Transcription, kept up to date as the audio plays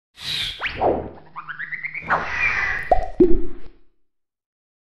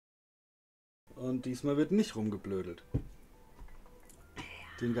Und diesmal wird nicht rumgeblödelt.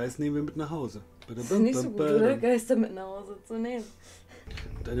 Den Geist nehmen wir mit nach Hause. Das ist nicht so gut, oder? Geister mit nach Hause zu nehmen.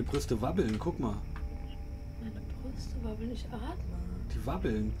 Deine Brüste wabbeln, guck mal. Meine Brüste wabbeln, ich atme. Die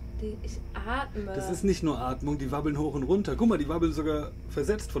wabbeln. Ich atme. Das ist nicht nur Atmung, die wabbeln hoch und runter. Guck mal, die wabbeln sogar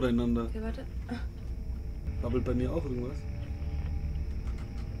versetzt voneinander. Okay, warte. Wabbelt bei mir auch irgendwas?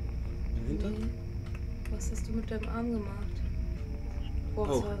 Im Hintern? Nee. Was hast du mit deinem Arm gemacht? Oh, Oh.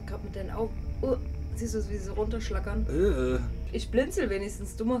 das war gerade mit deinen Augen. Oh, siehst du, wie sie runterschlackern? Ich blinzel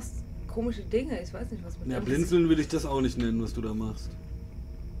wenigstens. Du machst komische Dinge. Ich weiß nicht, was mit Ja, dem blinzeln will ich das auch nicht nennen, was du da machst.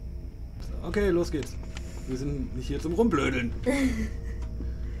 So, okay, los geht's. Wir sind nicht hier zum Rumblödeln.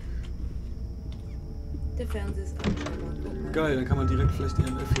 Der Fernseher ist an. Geil, dann kann man direkt vielleicht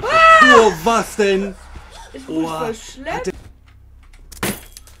EMF hier. Oh, was denn? Ich wurde verschleppt.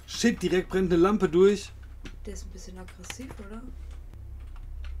 Shit, direkt brennt eine Lampe durch. Der ist ein bisschen aggressiv, oder?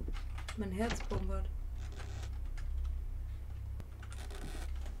 Mein Herz bombert.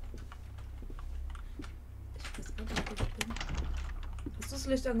 Ich weiß gar nicht, wo ich bin. Hast du das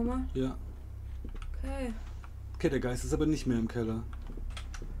Licht angemacht? Ja. Okay. Okay, der Geist ist aber nicht mehr im Keller.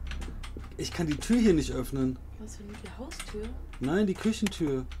 Ich kann die Tür hier nicht öffnen. Was für die Haustür? Nein, die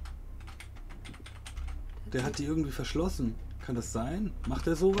Küchentür. Der hat die irgendwie verschlossen. Kann das sein? Macht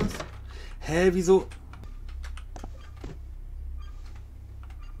er sowas? Hä, wieso?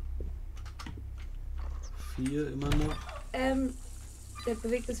 Vier immer noch. Der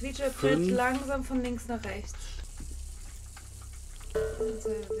bewegt das Videobild langsam von links nach rechts.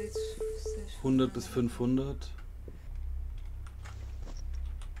 100 bis 500.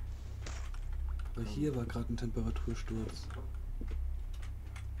 Aber hier war gerade ein Temperatursturz.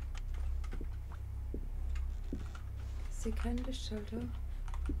 Ich sehe keinen Lichtschalter.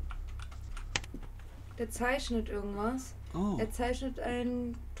 Der zeichnet irgendwas. Oh, Er zeichnet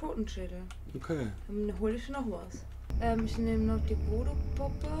einen Totenschädel. okay. Dann hole ich noch was. Ich nehme noch die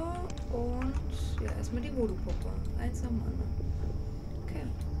Voodoo-Puppe und ja, erstmal die Voodoo-Puppe. Eins am anderen. Okay.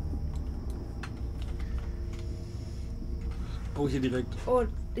 Oh, hier direkt. Oh,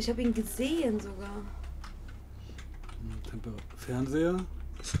 ich habe ihn gesehen sogar. Fernseher.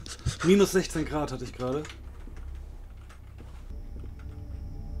 Minus 16 Grad hatte ich gerade.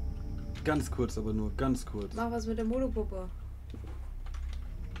 Ganz kurz, aber nur ganz kurz. Mach was mit der Voodoo-Puppe.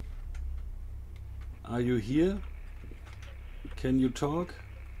 Are you here? Can you talk?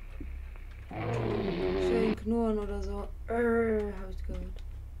 Schön knurren oder so. Hab ich gehört.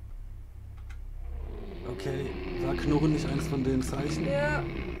 Okay, war Knurren nicht eins von den Zeichen? Ja,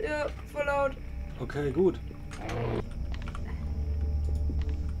 voll laut. Okay, gut.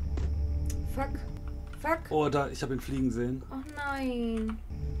 Fuck. Oh, da, ich habe ihn fliegen sehen. Ach nein.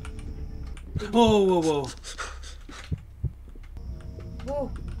 Oh, wow.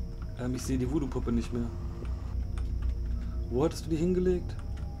 Wo? Ich sehe die Voodoo-Puppe nicht mehr. Wo hattest du die hingelegt?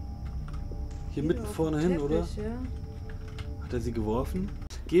 Hier mitten auf vorne dem hin, oder? Teppich, ja. Hat er sie geworfen?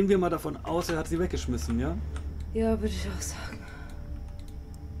 Gehen wir mal davon aus, er hat sie weggeschmissen, ja? Ja, würde ich auch sagen.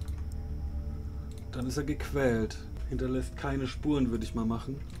 Dann ist er gequält. Hinterlässt keine Spuren, würde ich mal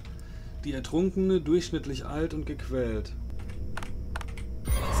machen. Die Ertrunkene, durchschnittlich alt und gequält.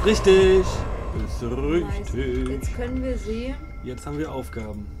 Ist richtig! Ist richtig! Nice. Jetzt können wir sie Jetzt haben wir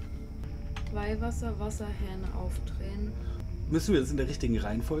Aufgaben. Weihwasser, Wasserhähne aufdrehen. Müssen wir das in der richtigen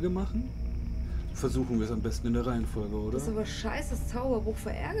Reihenfolge machen? Versuchen wir es am besten in der Reihenfolge, oder? Das ist aber scheiße, das Zauberbuch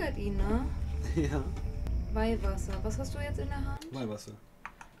verärgert ihn, ne? Ja. Weihwasser. Was hast du jetzt in der Hand? Weihwasser.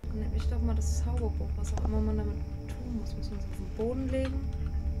 Nimm ich doch mal das Zauberbuch, was auch immer man damit tun muss. Muss man es auf den Boden legen?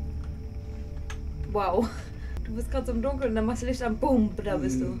 Wow. Du bist gerade so im Dunkeln, dann machst du Licht an. Boom, da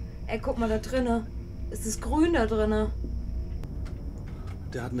bist du. Ey, guck mal da drinne. Ist das grün da drinne?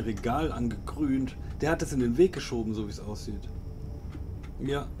 Der hat ein Regal angegrünt. Der hat es in den Weg geschoben, so wie es aussieht.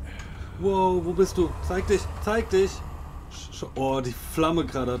 Ja. Wow, wo bist du? Zeig dich, zeig dich. Oh, die Flamme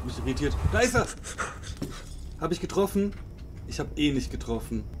gerade hat mich irritiert. Da ist er! Hab ich getroffen? Ich habe eh nicht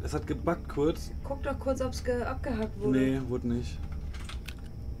getroffen. Es hat gebackt kurz. Guck doch kurz, ob es abgehackt wurde. Nee, wurde nicht.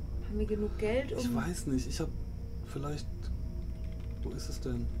 Haben wir genug Geld, um... Ich weiß nicht. Ich habe vielleicht... Wo ist es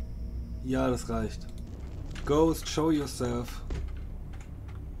denn? Ja, das reicht. Ghost, show yourself.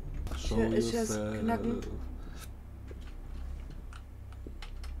 Show Ich hör's yourself. knacken.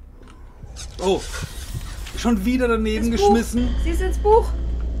 Oh! Schon wieder daneben Das geschmissen. Buch. Siehst du ins Buch?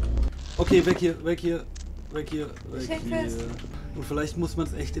 Okay, weg hier, weg hier, weg hier, Ich weg häng hier. fest. Und vielleicht muss man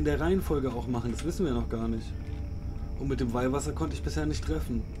es echt in der Reihenfolge auch machen. Das wissen wir noch gar nicht. Und mit dem Weihwasser konnte ich bisher nicht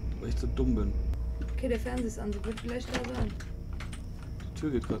treffen, weil ich zu dumm bin. Okay, der Fernseher ist an. Sie wird vielleicht da sein. Die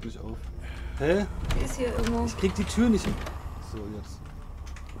Tür geht gerade nicht auf. Hä? Die ist hier irgendwo. Ich krieg die Tür nicht. So, jetzt.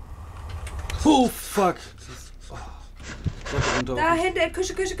 Oh, fuck. Da hinten,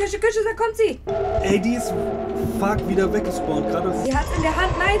 Küche, da kommt sie. Ey, die ist fuck wieder weggespawnt. Gerade Sie hat in der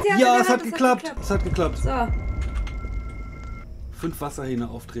Hand. Nein, sie hat in der Hand. Ja, es hat geklappt. Es hat geklappt. So. 5 Wasserhähne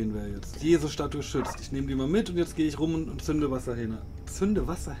aufdrehen wir jetzt. Jede Statue schützt. Ich nehme die mal mit und jetzt gehe ich rum und zünde Wasserhähne. Zünde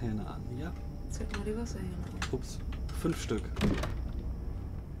Wasserhähne an, ja. Zünd mal die Wasserhähne an. Ups. 5 Stück.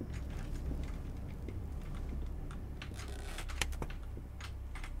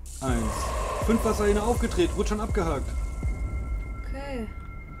 Eins. 5 Wasserhähne aufgedreht, wurde schon abgehakt. Okay.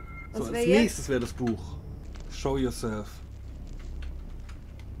 So, als nächstes wäre das Buch. Show yourself.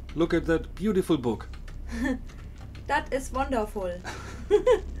 Look at that beautiful book. That is wonderful.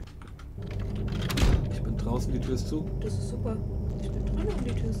 Ich bin draußen, die Tür ist zu. Das ist super. Ich bin drin und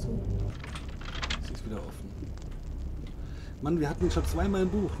die Tür ist zu. Sie ist wieder offen. Mann, wir hatten ihn schon zweimal im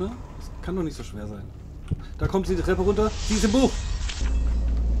Buch, ne? Das kann doch nicht so schwer sein. Da kommt sie die Treppe runter. Sie ist im Buch.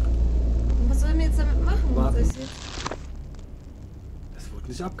 Und was sollen wir jetzt damit machen? Warten. Was ist jetzt? Es wurde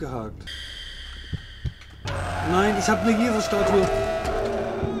nicht abgehakt. Nein, ich habe eine Jesus-Statue.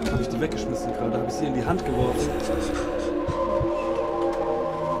 Habe ich die weggeschmissen gerade? Habe ich sie in die Hand geworfen?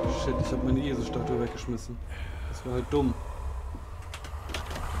 Shit, ich habe meine Jesus-Statue weggeschmissen. Das war halt dumm.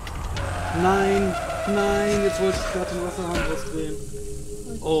 Nein, nein, jetzt wollte ich gerade den Wasserhahn rausdrehen.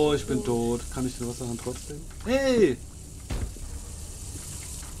 Oh, ich bin tot. Kann ich den Wasserhahn trotzdem? Hey!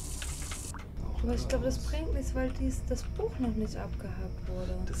 Aber ich glaube, das bringt nichts, weil das Buch noch nicht abgehakt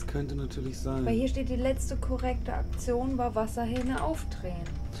wurde. Das könnte natürlich sein. Weil hier steht, die letzte korrekte Aktion war Wasserhähne aufdrehen.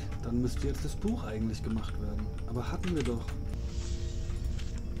 Dann müsste jetzt das Buch eigentlich gemacht werden. Aber hatten wir doch.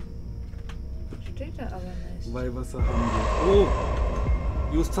 Steht da aber nicht. Weil Wasser haben wir. Oh!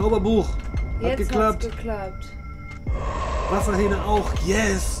 Just Zauberbuch! Hat geklappt! Hat's geklappt. Wasserhähne auch!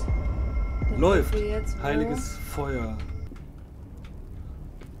 Yes! Dann Läuft! sind wir jetzt wo? Heiliges Feuer.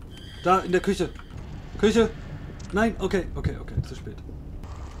 Da, in der Küche. Küche! Nein, okay, zu spät.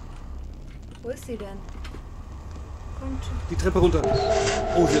 Wo ist sie denn? Kommt schon. Die Treppe runter.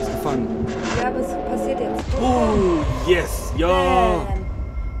 Oh, sie ist gefangen. Ja, aber es passiert jetzt. Oh, yes! Ja! Bam.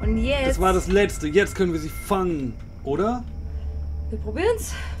 Und jetzt... Das war das Letzte. Jetzt können wir sie fangen. Oder? Wir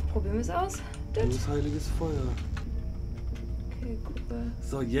probieren's. Probieren wir es aus. Das ist heiliges Feuer. Okay, gucke.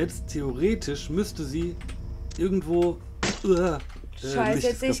 So, jetzt theoretisch müsste sie irgendwo... Scheiße, Licht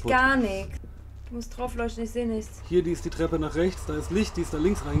jetzt ist sehe ich kaputt. gar nichts. Ich muss drauf leuchten, ich sehe nichts. Hier, die ist die Treppe nach rechts. Da ist Licht, die ist da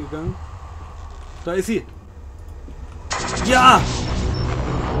links reingegangen. Da ist sie. Ja!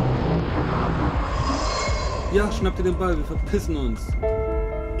 Ja, schnapp dir den Ball, wir verpissen uns.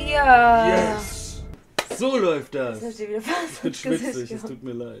 Ja! Yes! So läuft das. Jetzt hast du wieder fast Ich bin ins Gesicht schwitzig, es gehauen. tut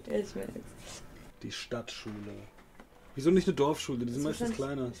mir leid. Ja, ich merk's. Die Stadtschule. Wieso nicht eine Dorfschule? Die sind Das ist meistens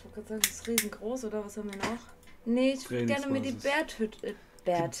kleiner. Ich wollte gerade sagen, das ist riesengroß, oder was haben wir noch? Nee, ich würde gerne mir die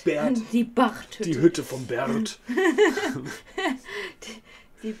Trainingsbasis. Die Bachthütte. Die Hütte vom Bert.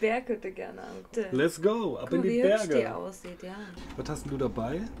 die Berghütte gerne angucken. Let's go, ab Guck in mal, die wie hübsch die Berge. aussieht, ja. Was hast denn du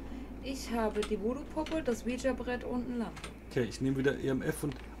dabei? Ich habe die Voodoo-Puppe, das Ouija-Brett und eine Lampe. Okay, ich nehme wieder EMF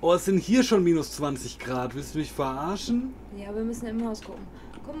und... Oh, es sind hier schon minus 20 Grad. Willst du mich verarschen? Ja, wir müssen im Haus gucken.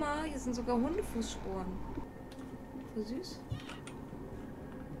 Guck mal, hier sind sogar Hundefußspuren. Voll süß.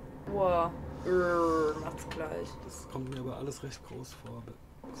 Wow. Macht's gleich. Das kommt mir aber alles recht groß vor.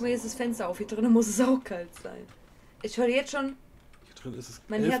 Guck mal, hier ist das Fenster auf. Hier drinnen muss es auch kalt sein. Ich höre jetzt schon Hier drin ist es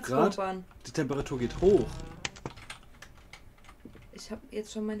mein 11 Herz Grad. pumpern. Die Temperatur geht hoch. Ich habe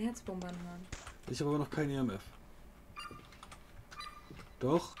jetzt schon mein Herz pumpern hören. Ich habe aber noch kein EMF.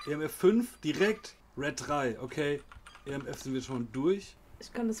 Doch, EMF 5 direkt, Red 3. Okay, EMF sind wir schon durch.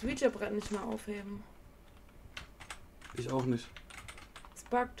 Ich kann das Ouija-Brett nicht mehr aufheben. Ich auch nicht. Es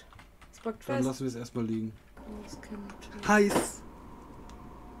buggt. Es buggt Dann fest. lassen wir es erstmal liegen. Oh, Heiß!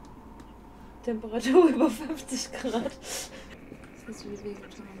 Temperatur über 50 Grad. Das hast du wie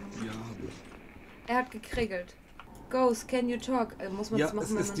wehgetan. Ja, habe ich. Er hat gekriegelt. Ghost, can you talk? Muss man Ja, das machen,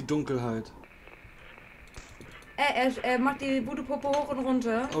 es wenn ist man... die Dunkelheit. Er macht die Voodoo-Puppe hoch und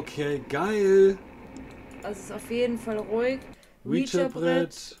runter. Okay, geil. Also es ist auf jeden Fall ruhig.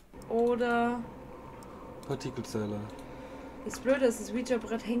 Ouija-Brett. Oder... Partikelzähler. Das Blöde ist, das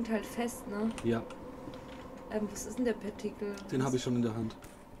Ouija-Brett hängt halt fest, ne? Ja, Was ist denn der Partikel? den habe ich schon in der Hand.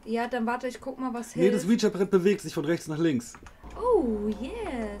 Ja, dann warte, ich guck mal, was Nee, hilft. das Ouija-Brett bewegt sich von rechts nach links. Oh,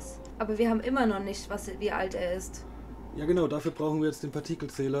 yes. Aber wir haben immer noch nicht, wie alt er ist. Ja genau, dafür brauchen wir jetzt den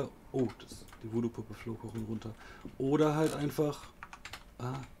Partikelzähler. Oh, die Voodoo-Puppe flog hoch und runter. Oder halt einfach...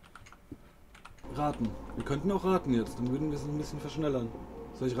 raten. Wir könnten auch raten jetzt, dann würden wir es ein bisschen verschnellern.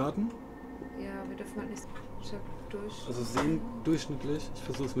 Soll ich raten? Ja, wir dürfen halt nicht durch... Also sehen durchschnittlich. Ich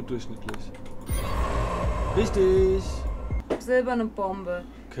versuche es mit durchschnittlich. Richtig! Silberne Bombe.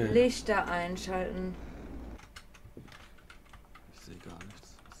 Okay. Lichter einschalten. Ich sehe gar nichts.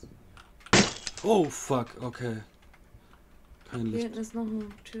 Oh, fuck. Okay. Kein Hier Licht. hinten ist noch eine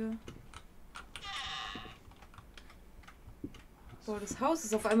Tür. Boah, das Haus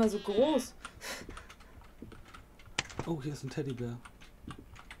ist auf einmal so groß. Oh, hier ist ein Teddybär.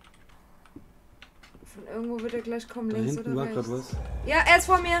 Von irgendwo wird er gleich kommen, Da links hinten oder war rechts. gerade was. Ja, er ist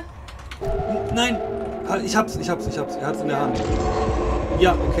vor mir. Nein! Halt, ich hab's. Er hat's in der Hand.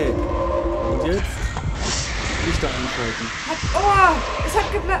 Ja, okay. Und jetzt? Lichter einschalten. Es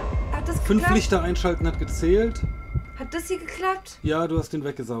hat geklappt. Hat das 5 geklappt? Lichter einschalten hat gezählt. Hat das hier geklappt? Ja, du hast den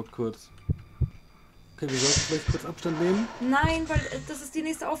weggesaugt kurz. Okay, wir sollten vielleicht kurz Abstand nehmen. Nein, weil das ist die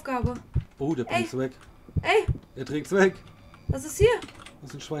nächste Aufgabe. Oh, der bringt's weg. Ey, Er trägt's weg. was ist hier? Was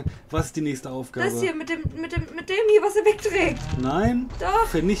ist ein Schwein? Was ist die nächste Aufgabe? Das hier mit dem hier, was er wegträgt. Nein? Doch.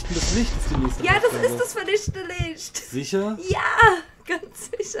 Vernichtendes Licht ist die nächste Ja, Aufgabe. das ist das vernichtende Licht. Sicher? Ja, ganz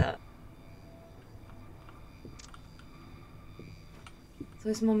sicher.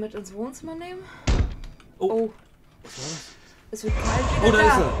 Soll ich es mal mit ins Wohnzimmer nehmen? Oh. Was war das? Es wird kalt wieder Oh, da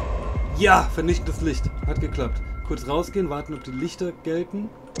ist er. Ja, vernichtendes Licht. Hat geklappt. Kurz rausgehen, warten, ob die Lichter gelten.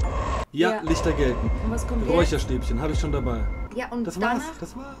 Ja, Ja. Lichter gelten. Und was kommt jetzt? Räucherstäbchen habe ich schon dabei. Ja, und Das danach... war's.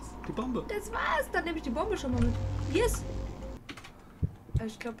 Das war's. Die Bombe. Das war's. Dann nehme ich die Bombe schon mal mit. Yes. Aber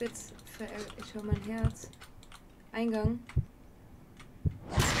ich glaube jetzt... Ich höre mein Herz. Eingang.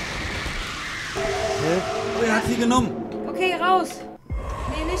 Hä? Oh, er hat sie genommen. Okay, raus.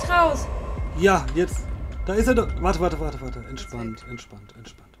 Nee, nicht raus. Ja, jetzt. Da ist er doch. Warte. Entspannt.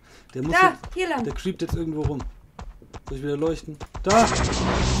 Der muss Da, jetzt, hier lang. der creept jetzt irgendwo rum. Soll ich wieder leuchten? Da!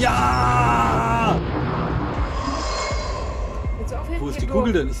 Ja! Willst du aufheben? Wo ist Hier die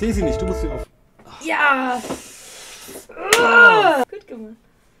Kugel durch. denn? Ich sehe sie nicht. Du musst sie auf. Ja! Gut gemacht.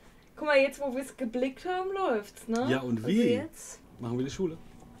 Guck mal, jetzt wo wir es geblickt haben, läuft's, ne? Ja, und Also wie? jetzt? Machen wir die Schule.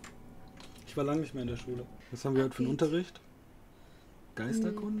 Ich war lange nicht mehr in der Schule. Was haben wir heute für einen Unterricht?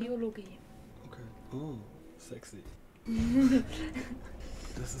 Geisterkunde? Biologie. Okay. Oh, sexy.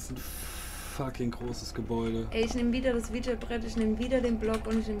 Das ist ein fucking großes Gebäude. Ey, ich nehme wieder das Videobrett, ich nehme wieder den Block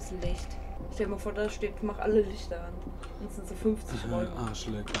und ich nehme das Licht. Stell dir mal vor, da steht, mach alle Lichter an. Und es sind so 50 Euro.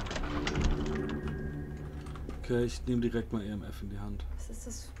 Arschlecken. Okay, ich nehme direkt mal EMF in die Hand. Was ist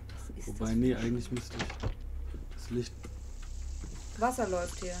das? Was ist Wobei, das? nee, eigentlich müsste ich das Licht... Wasser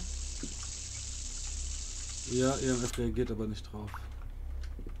läuft hier. Ja, EMF reagiert aber nicht drauf.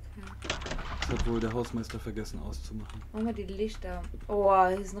 Das hat wohl der Hausmeister vergessen auszumachen. Machen wir die Lichter. Oh,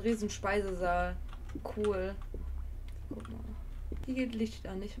 hier ist ein riesen Speisesaal. Cool. Guck mal. Hier geht Licht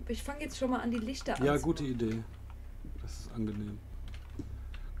an. Ich fange jetzt schon mal an, die Lichter an. Ja, gute Idee. Das ist angenehm.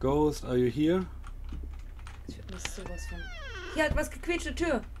 Ghost, are you here? Ich würde nicht sowas von... Hier hat was gequetschte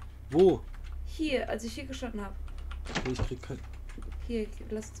Tür. Wo? Hier, als ich hier gestanden habe. Okay, ich krieg kein... Hier,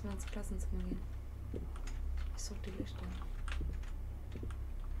 lass uns mal ins Klassenzimmer gehen. Ich suche die Lichter.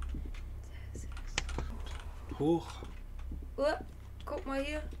 Hoch. Guck mal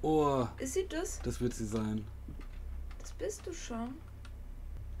hier. Oh, Ist sie das? das wird sie sein. Das bist du schon.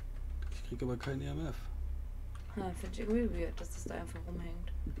 Ich krieg aber kein EMF. Finde ich irgendwie weird, dass das da einfach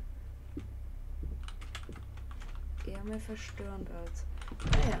rumhängt. Eher mehr verstörend als...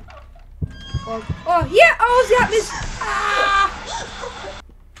 Naja. Oh, hier! Oh, sie hat mich... Ah!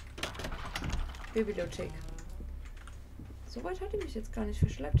 Bibliothek. So weit hat die mich jetzt gar nicht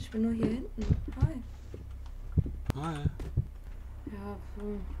verschleppt. Ich bin nur hier hinten. Hi. Hi. Ja,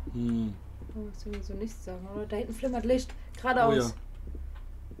 muss irgendwie so nichts sagen, oder? Da hinten flimmert Licht. Geradeaus.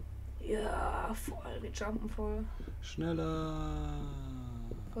 Oh ja. Ja, voll. Wir jumpen voll. Schneller.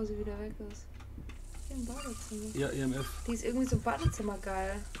 Bevor sie wieder weg ist. Hier im Badezimmer. Ja, EMF. Die ist irgendwie so Badezimmer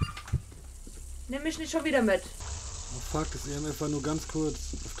geil. Nimm mich nicht schon wieder mit. Oh fuck, das EMF war nur ganz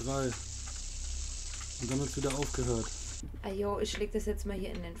kurz. Auf 3. Und dann hat es wieder aufgehört. Ajo, ich leg das jetzt mal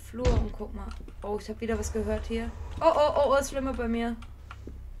hier in den Flur und guck mal. Oh, ich habe wieder was gehört hier. Oh, es flimmert bei mir.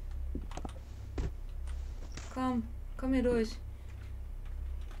 Komm hier durch.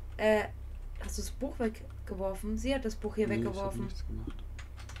 Hast du das Buch weggeworfen? Sie hat das Buch hier weggeworfen. Ich hab nichts gemacht.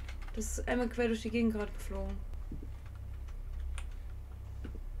 Das ist einmal quer durch die Gegend gerade geflogen.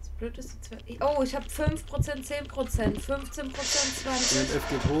 Das blöd ist die 2. Oh, ich habe 5%, 10%, 15%, 20%. EMF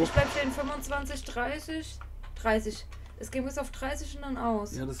geht hoch. Ich bleib stehen 25, 30. 30. Es ging bis auf 30 und dann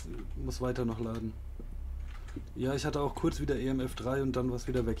aus. Ja, das muss weiter noch laden. Ja, ich hatte auch kurz wieder EMF 3 und dann war es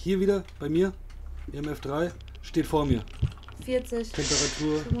wieder weg. Hier wieder, bei mir. EMF 3 steht vor mir. 40.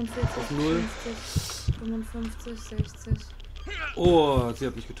 Temperatur 45, auf 0. 50, 55, 60. Oh, sie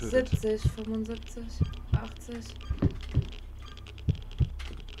hat mich getötet. 70, 75, 80.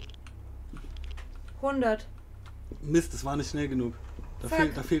 100. Mist, das war nicht schnell genug.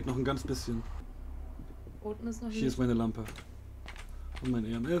 Da fehlt noch ein ganz bisschen. Unten ist noch Hier ist meine Lampe. Und mein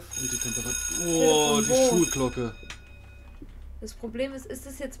EMF und die Temperatur. Oh, die Schulglocke. Das Problem ist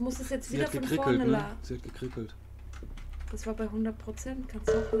das jetzt, muss es jetzt Sie wieder hat von gekrickelt, vorne ne? la. Sie hat gekrickelt. Das war bei 100%. Kannst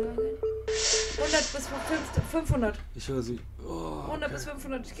du auch höher gehen? 100 bis 500. Ich höre sie. Oh, 100 bis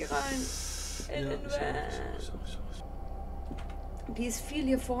 500, ich gehe rein. In den Van. Ich auch. Die ist viel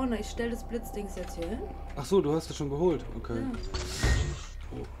hier vorne. Ich stelle das Blitzdings jetzt hier hin. Ach so, du hast es schon geholt. Okay. Ja.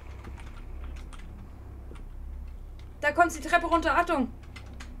 Oh. Da kommt die Treppe runter. Achtung!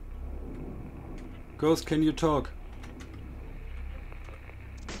 Ghost, can you talk?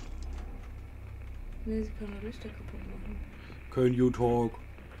 Nee, sie kann nur Lichter kaputt machen. Can you talk?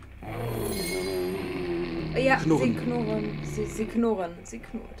 Ja, Knurren. sie knurren. Sie knurren. Sie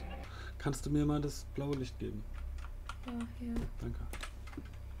knurrt. Kannst du mir mal das blaue Licht geben? Ja, hier. Danke.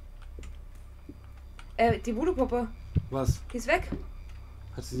 Die Voodoo-Puppe. Was? Die ist weg.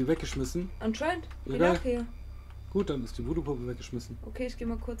 Hat sie weggeschmissen? Anscheinend. Ja, Die geil. lag hier. Gut, dann ist die Voodoo-Puppe weggeschmissen. Okay, ich gehe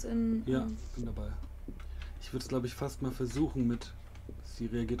mal kurz in... Ja, bin dabei. Ich würde es, glaube ich, fast mal versuchen mit... Sie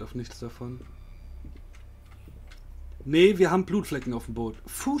reagiert auf nichts davon. Nee, wir haben Blutflecken auf dem Boden.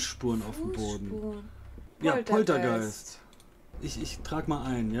 Fußspuren auf dem Boden. Ja, Poltergeist. Ich trag mal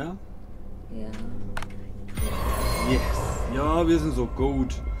ein, ja? Ja. Yes. Ja, wir sind so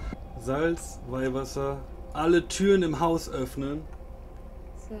gut. Salz, Weihwasser, alle Türen im Haus öffnen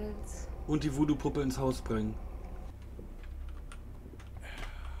Salz. und die Voodoo-Puppe ins Haus bringen.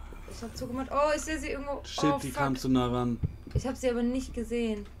 Ich hab zugemacht. Oh, ich sehe sie irgendwo. Shit, oh, die fuck. kam zu nah ran. Ich habe sie aber nicht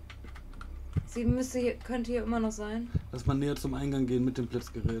gesehen. Sie könnte hier immer noch sein. Lass mal näher zum Eingang gehen mit dem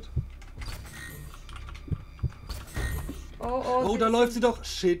Blitzgerät. Oh, da läuft sie doch.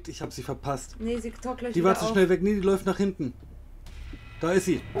 Shit, ich hab sie verpasst. Nee, sie taucht gleich Die wieder war zu auf. schnell weg. Nee, die läuft nach hinten. Da ist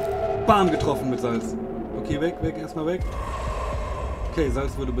sie. Bam, getroffen mit Salz. Okay, weg, erstmal weg. Okay,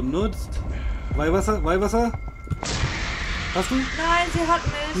 Salz wurde benutzt. Weihwasser. Hast du? Nein, sie hat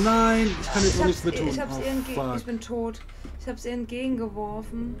mich. Nein, ich kann jetzt auch nichts mehr tun. Ich hab's ihr fuck. Ich bin tot. Ich hab's ihr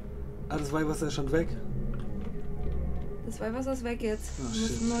entgegengeworfen. Ah, das Weihwasser ist schon weg. Das Weihwasser ist weg jetzt. Ah, Du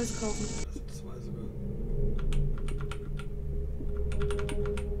musst shit. ein neues kaufen. Das sind zwei sogar.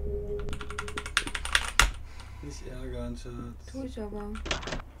 Nicht ärgern, Schatz. Tu ich aber.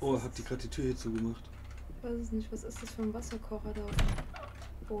 Oh, hab die gerade die Tür hier zugemacht. Ich weiß es nicht. Was ist das für ein Wasserkocher da auf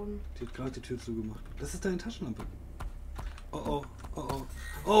dem Boden? Die hat gerade die Tür zugemacht. Das ist deine Taschenlampe. Oh.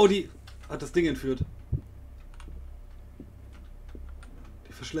 Oh, die hat das Ding entführt.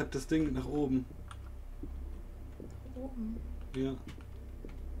 Die verschleppt das Ding nach oben. Oben. Ja.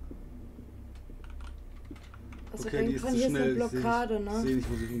 Also Okay, die ist irgendwann zu hier schnell. ist eine Blockade, Ich ne? sehe nicht,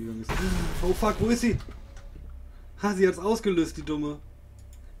 wo sie hingegangen ist. Oh fuck, wo ist sie? Ha, sie hat's ausgelöst, die Dumme.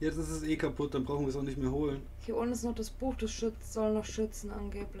 Jetzt ist es eh kaputt, dann brauchen wir es auch nicht mehr holen. Hier unten ist noch das Buch, das soll noch schützen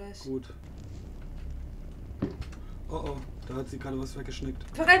angeblich. Gut. Oh, da hat sie gerade was weggeschnickt.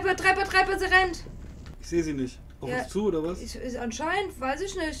 Treppe, sie rennt! Ich sehe sie nicht. Auf Ja, uns zu, oder was? Anscheinend, weiß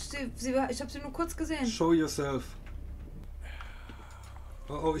ich nicht. Ich habe sie nur kurz gesehen. Show yourself.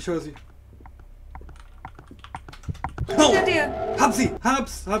 Oh, ich höre sie. Hinter dir! Hab sie!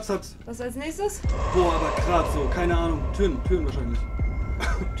 Hab's! Was als nächstes? Boah, aber gerade so, keine Ahnung. Türen wahrscheinlich.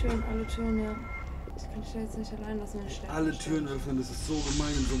 Alle Türen, ja. Das kann ich ja jetzt nicht allein lassen, wenn ich sterbe. Alle Türen öffnen, das ist so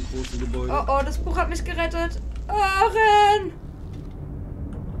gemein in so einem großen Gebäude. Oh, das Buch hat mich gerettet. Oh, renn!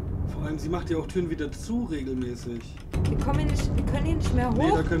 Vor allem, sie macht ja auch Türen wieder zu regelmäßig. Wir können hier nicht mehr hoch.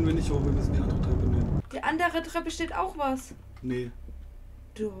 Nee, da können wir nicht hoch, wir müssen die andere Treppe nehmen. Die andere Treppe steht auch was. Nee.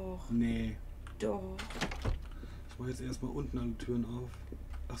 Doch. Nee. Doch. Ich mache jetzt erstmal unten alle Türen auf.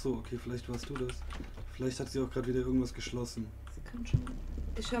 Ach so, okay, vielleicht warst du das. Vielleicht hat sie auch gerade wieder irgendwas geschlossen. Sie kann schon.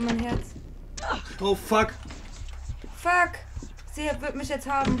 Ich höre mein Herz. Oh, fuck! Fuck! Sie wird mich jetzt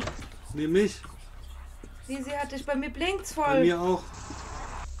haben. Nee, mich. Wie, sie hat dich. Bei mir blinkt's voll. Bei mir auch.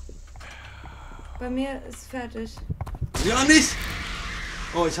 Bei mir ist fertig. Ja, nicht!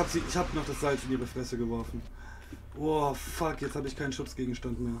 Oh, ich hab noch das Salz in ihre Fresse geworfen. Oh, fuck, jetzt habe ich keinen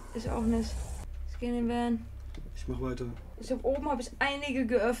Schutzgegenstand mehr. Ich auch nicht. Ich gehe in den Van. Ich mach weiter. Oben habe ich einige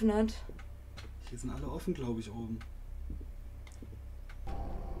geöffnet. Hier sind alle offen, glaube ich, oben.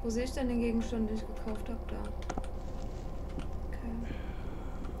 Wo sehe ich denn den Gegenstand, den ich gekauft habe? Da. Okay.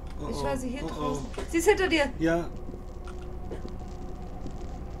 Oh, Ich war sie hier oh, draußen. Sie ist hinter dir. Ja.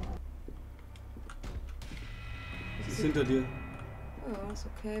 Sie ist hinter dir. Ja, ist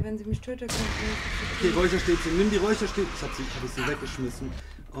okay. Wenn sie mich tötet, kann Okay, Räucherstäbchen. Nimm die Räucherstäbchen. Hab ich sie weggeschmissen.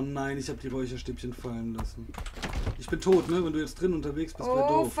 Oh nein, ich habe die Räucherstäbchen fallen lassen. Ich bin tot, ne? Wenn du jetzt drin unterwegs bist, wäre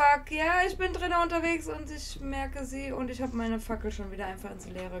Oh doof. fuck, ja, ich bin drinnen unterwegs und ich merke sie und ich habe meine Fackel schon wieder einfach ins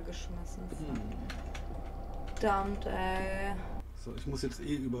Leere geschmissen. Verdammt, ey. So, ich muss jetzt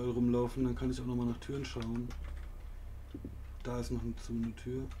eh überall rumlaufen, dann kann ich auch nochmal nach Türen schauen. Da ist noch eine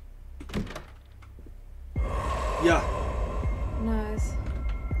Tür. Ja! Nice.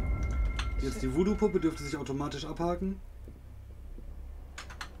 Jetzt die Voodoo-Puppe dürfte sich automatisch abhaken.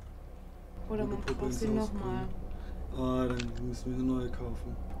 Oder man Voodoo-Puppe braucht sie ins nochmal. Ah, dann müssen wir eine neue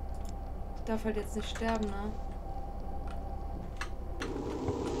kaufen. Ich darf halt jetzt nicht sterben, ne?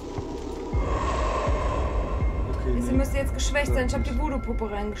 Okay, Sie müsste jetzt geschwächt sein. Ich habe die Voodoo-Puppe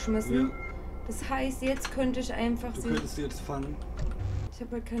reingeschmissen. Ja. Das heißt, jetzt könnte ich einfach Du sie... könntest sie jetzt fangen. Ich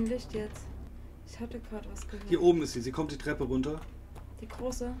habe halt kein Licht jetzt. Ich hatte gerade was gehört. Hier oben ist sie. Sie kommt die Treppe runter. Die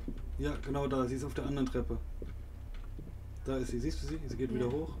große? Ja, genau da. Sie ist auf der anderen Treppe. Da ist sie. Siehst du sie? Sie geht Ja.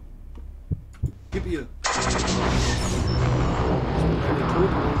 wieder hoch. Gib ihr. Ich bin leider tot.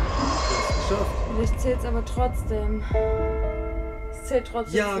 Du hast es geschafft. Licht zählt aber trotzdem. Es zählt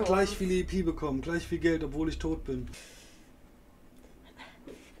trotzdem. Ja, für gleich uns. viel EP bekommen. Gleich viel Geld, obwohl ich tot bin.